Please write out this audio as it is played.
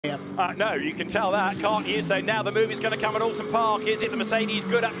No, you can tell that, can't you? So now the move is going to come at Oulton Park. Is it the Mercedes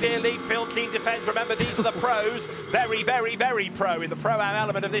good up dear lead? Phil Keen defends. Remember, these are the pros. Very, very, very pro in the pro-am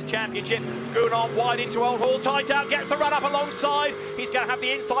element of this championship. Gounon wide into Old Hall. Tight out, gets the run up alongside. He's going to have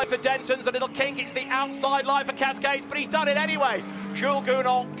the inside for Denton's. The little kink, it's the outside line for Cascades, but he's done it anyway. Jules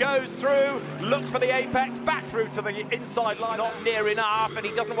Gounon goes through, looks for the apex, back through to the inside line. Not near enough, and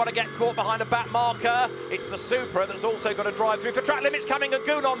he doesn't want to get caught behind a back marker. It's the Supra that's also going to drive through for track limits coming, and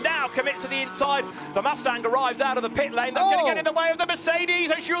Gounon now commits to the inside. The Mustang arrives out of the pit lane. That's going to get in the way of the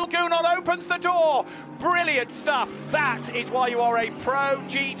Mercedes, and Jules Gounon opens the door. Brilliant stuff. That is why you are a pro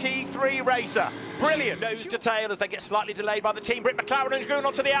GT3 racer. Brilliant. Nose to tail as they get slightly delayed by the team. Britt McLaren and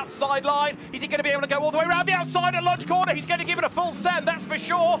Gounon to the outside line. Is he going to be able to go all the way around the outside at launch corner? He's going to give it a full send, that's for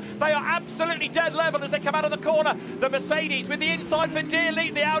sure. They are absolutely dead level as they come out of the corner. The Mercedes with the inside for dear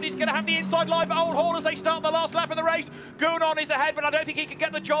lead. The Audi's going to have the inside line for Old Hall as they start the last lap of the race. Gounon is ahead, but I don't think he can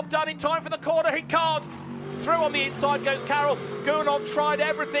get the job done in time for the corner. He can't. Through on the inside goes Carroll. Gounon tried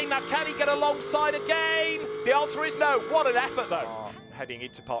everything. Now, can he get alongside again? The answer is no. What an effort, though. Heading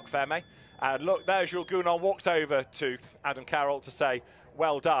into Parc Fermé. And look, there Jules Gounon walks over to Adam Carroll to say,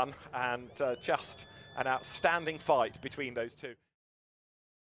 well done, and just an outstanding fight between those two.